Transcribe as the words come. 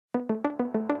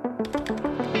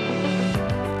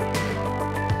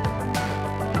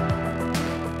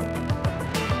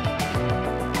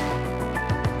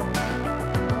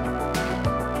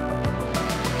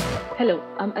Hello,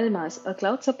 I'm Almas, a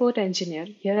cloud support engineer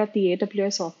here at the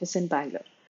AWS office in Bangalore.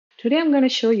 Today I'm going to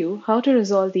show you how to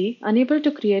resolve the unable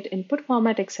to create input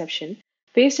format exception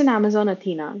faced in Amazon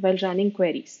Athena while running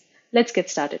queries. Let's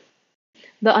get started.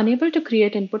 The unable to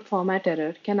create input format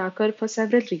error can occur for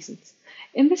several reasons.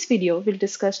 In this video, we'll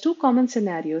discuss two common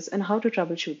scenarios and how to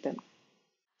troubleshoot them.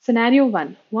 Scenario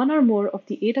 1. One or more of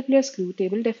the AWS Screw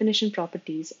table definition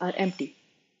properties are empty.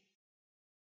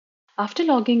 After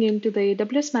logging into the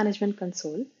AWS Management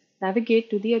Console, navigate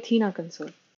to the Athena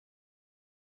console.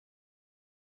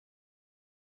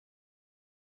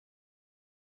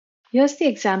 Here's the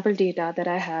example data that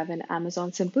I have in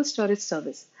Amazon Simple Storage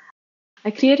Service.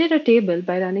 I created a table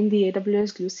by running the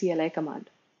AWS Glue CLI command.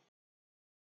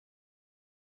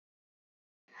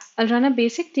 I'll run a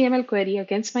basic TML query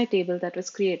against my table that was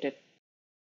created.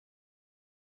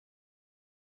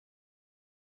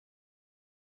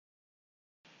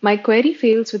 My query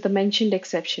fails with the mentioned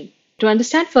exception. To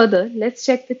understand further, let's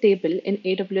check the table in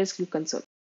AWS Glue console.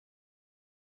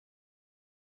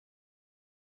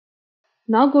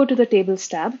 Now go to the Tables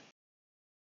tab.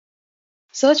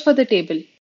 Search for the table.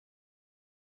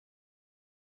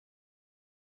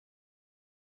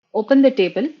 Open the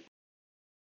table.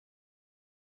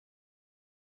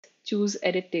 Choose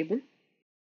Edit Table.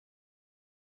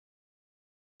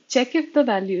 Check if the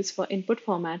values for input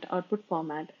format, output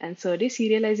format, and Serde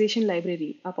serialization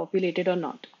library are populated or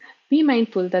not. Be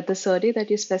mindful that the Serde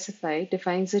that you specify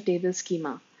defines the table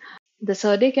schema. The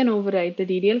Serde can override the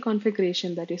DDL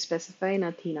configuration that you specify in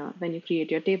Athena when you create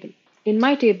your table. In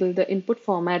my table, the input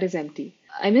format is empty.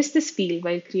 I missed this field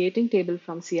while creating table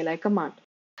from CLI command.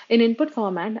 In input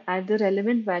format, add the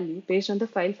relevant value based on the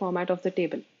file format of the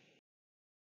table.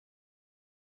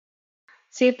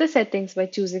 Save the settings by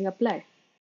choosing Apply.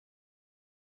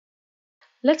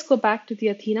 Let's go back to the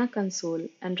Athena console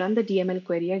and run the DML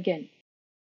query again.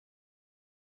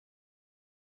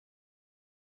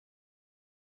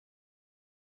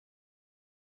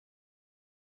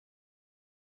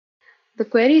 The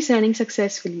query is running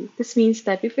successfully. This means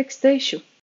that we fixed the issue.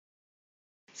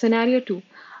 Scenario 2.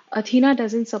 Athena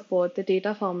doesn't support the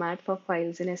data format for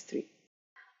files in S3.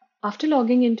 After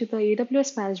logging into the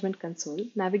AWS Management Console,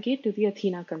 navigate to the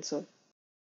Athena console.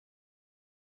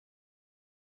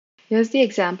 Here's the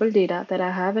example data that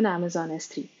I have in Amazon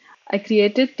S3. I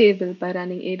created table by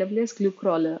running AWS Glue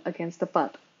crawler against the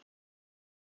path.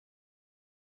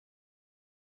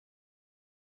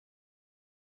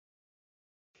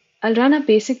 I'll run a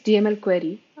basic DML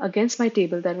query against my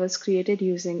table that was created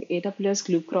using AWS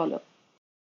Glue crawler.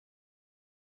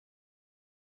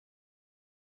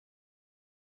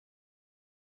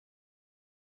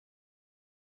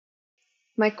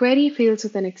 My query fails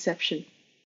with an exception.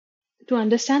 To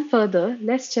understand further,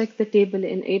 let's check the table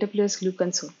in AWS Glue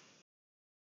console.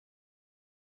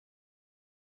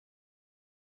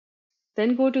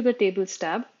 Then go to the Tables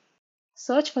tab.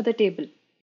 Search for the table.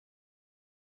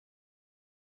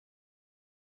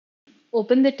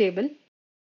 Open the table.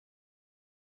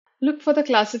 Look for the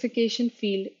classification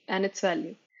field and its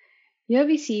value. Here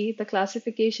we see the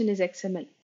classification is XML.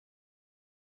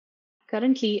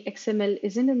 Currently, XML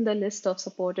isn't in the list of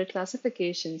supported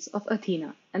classifications of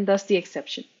Athena, and thus the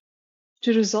exception.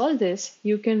 To resolve this,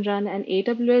 you can run an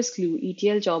AWS Glue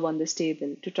ETL job on this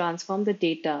table to transform the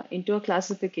data into a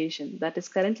classification that is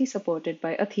currently supported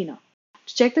by Athena.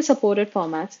 To check the supported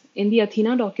formats, in the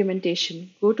Athena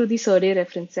documentation, go to the Serde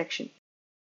reference section.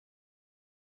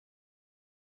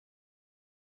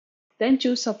 Then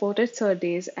choose supported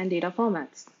Serdes and data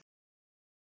formats.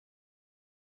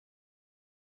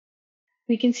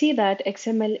 We can see that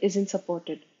XML isn't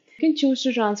supported. You can choose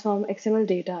to transform XML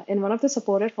data in one of the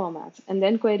supported formats and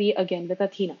then query again with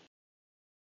Athena.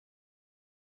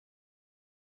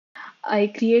 I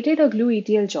created a Glue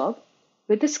ETL job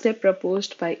with the script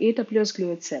proposed by AWS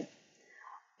Glue itself.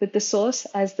 With the source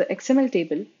as the XML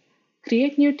table,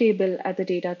 create new table at the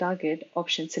data target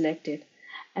option selected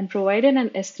and provided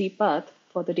an S3 path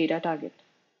for the data target.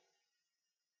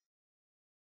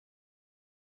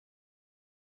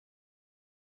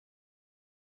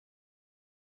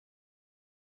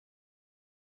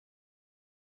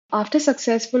 After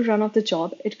successful run of the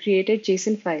job, it created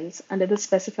JSON files under the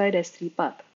specified S3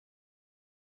 path.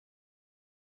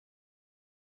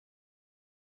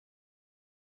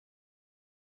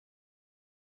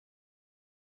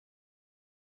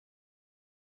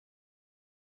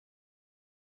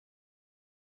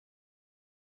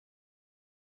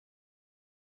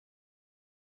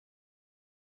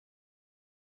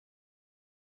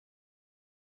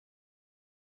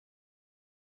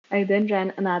 I then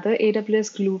ran another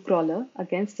AWS Glue crawler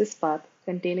against this path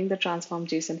containing the transform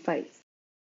JSON files.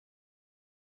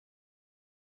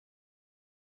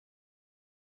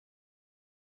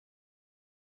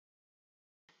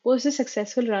 Post the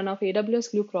successful run of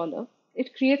AWS Glue crawler,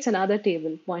 it creates another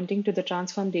table pointing to the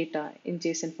transformed data in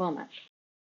JSON format.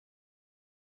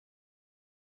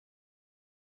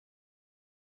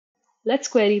 Let's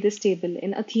query this table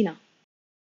in Athena.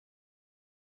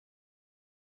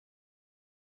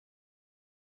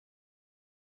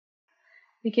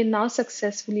 We can now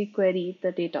successfully query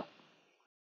the data.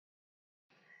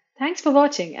 Thanks for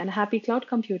watching and happy cloud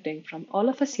computing from all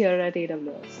of us here at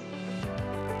AWS.